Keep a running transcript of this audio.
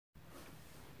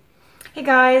Hey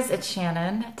guys, it's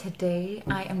Shannon. Today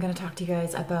I am going to talk to you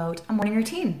guys about a morning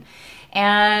routine.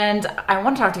 And I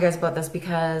want to talk to you guys about this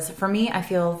because for me, I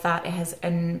feel that it has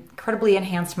incredibly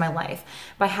enhanced my life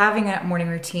by having a morning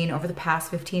routine over the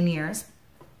past 15 years.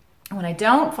 When I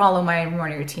don't follow my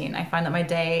morning routine, I find that my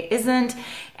day isn't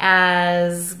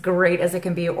as great as it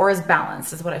can be, or as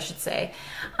balanced is what I should say,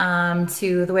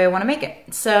 to the way I want to make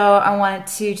it. So I wanted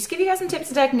to just give you guys some tips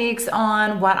and techniques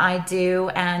on what I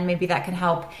do, and maybe that can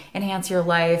help enhance your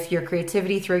life, your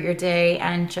creativity throughout your day,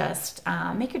 and just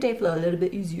make your day flow a little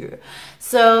bit easier.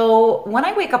 So when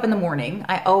I wake up in the morning,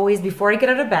 I always, before I get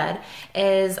out of bed,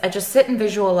 I just sit and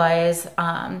visualize.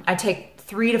 I take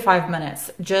 3 to 5 minutes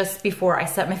just before I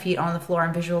set my feet on the floor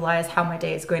and visualize how my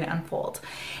day is going to unfold.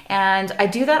 And I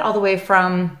do that all the way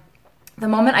from the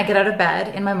moment I get out of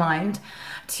bed in my mind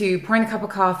to pouring a cup of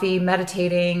coffee,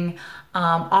 meditating,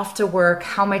 off to work,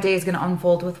 how my day is going to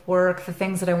unfold with work, the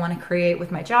things that I want to create with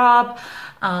my job,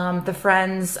 the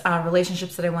friends,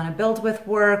 relationships that I want to build with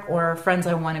work, or friends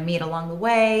I want to meet along the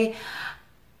way,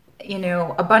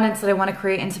 abundance that I want to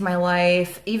create into my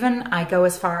life. Even I go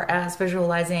as far as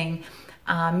visualizing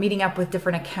meeting up with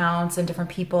different accounts and different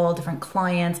people, different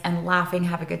clients, and laughing,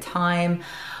 have a good time,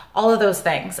 all of those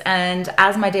things. And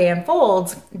as my day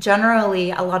unfolds,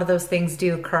 generally a lot of those things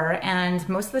do occur, and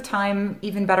most of the time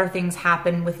even better things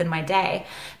happen within my day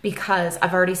because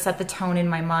I've already set the tone in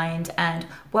my mind, and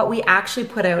what we actually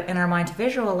put out in our mind to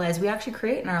visualize, we actually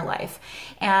create in our life.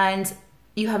 And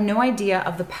you have no idea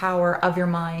of the power of your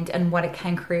mind and what it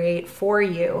can create for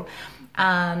you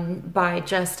by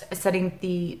just setting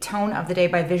the tone of the day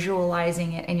by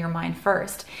visualizing it in your mind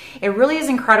first. It really is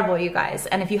incredible, you guys.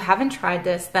 And if you haven't tried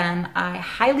this, then I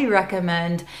highly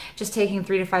recommend just taking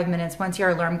 3 to 5 minutes once your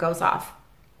alarm goes off.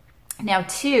 Now,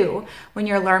 two, when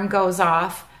your alarm goes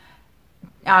off,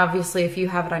 obviously if you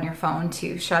have it on your phone,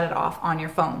 to shut it off on your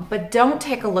phone. But don't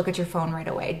take a look at your phone right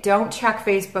away. Don't check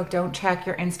Facebook, don't check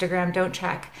your Instagram, don't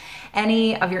check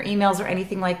any of your emails or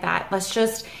anything like that. Let's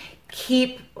just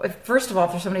first of all,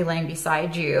 if there's somebody laying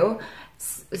beside you,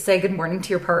 say good morning to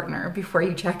your partner before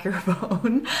you check your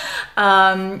phone.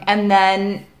 And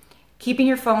then keeping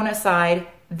your phone aside,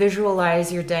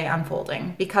 visualize your day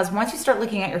unfolding. Because once you start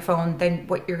looking at your phone, then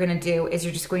what you're going to do is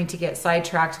you're just going to get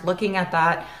sidetracked looking at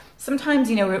that. Sometimes,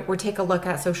 we take a look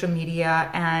at social media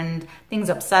and things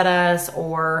upset us,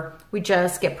 or we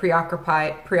just get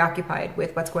preoccupied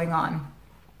with what's going on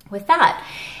with that.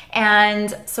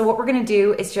 And so what we're going to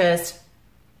do is just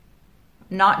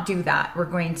not do that. We're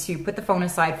going to put the phone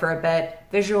aside for a bit,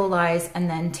 visualize, and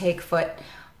then take foot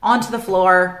onto the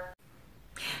floor,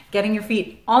 getting your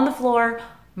feet on the floor,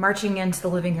 marching into the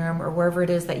living room or wherever it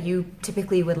is that you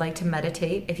typically would like to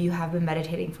meditate. If you have been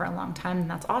meditating for a long time, then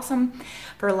that's awesome.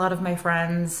 For a lot of my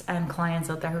friends and clients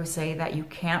out there who say that you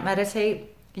can't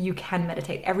meditate, you can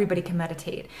meditate. Everybody can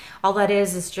meditate. All that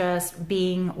is just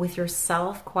being with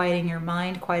yourself, quieting your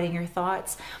mind, quieting your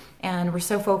thoughts. And we're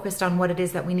so focused on what it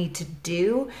is that we need to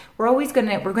do. We're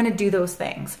going to do those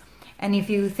things. And if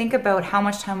you think about how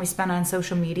much time we spend on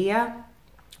social media,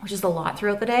 which is a lot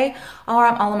throughout the day, all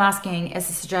I'm asking is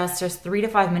to suggest just 3 to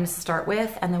 5 minutes to start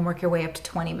with, and then work your way up to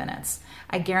 20 minutes.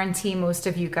 I guarantee most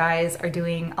of you guys are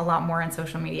doing a lot more on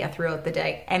social media throughout the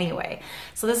day anyway.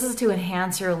 So this is to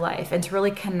enhance your life and to really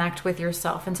connect with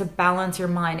yourself and to balance your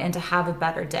mind and to have a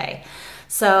better day.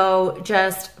 So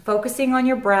just focusing on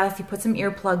your breath, you put some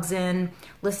earplugs in,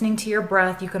 listening to your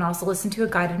breath. You can also listen to a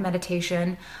guided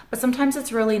meditation, but sometimes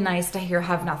it's really nice to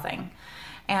have nothing.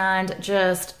 And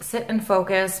just sit and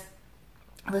focus,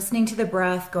 listening to the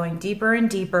breath, going deeper and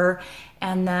deeper,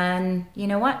 and then,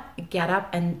 get up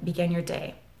and begin your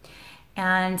day.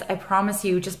 And I promise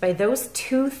you, just by those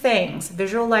two things,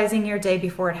 visualizing your day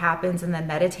before it happens and then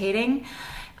meditating,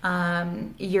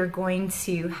 you're going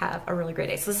to have a really great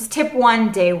day. So this is tip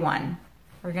 1, day 1.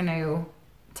 We're going to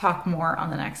talk more on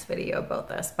the next video about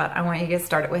this, but I want you to get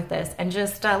started with this and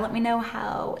just let me know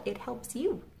how it helps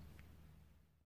you.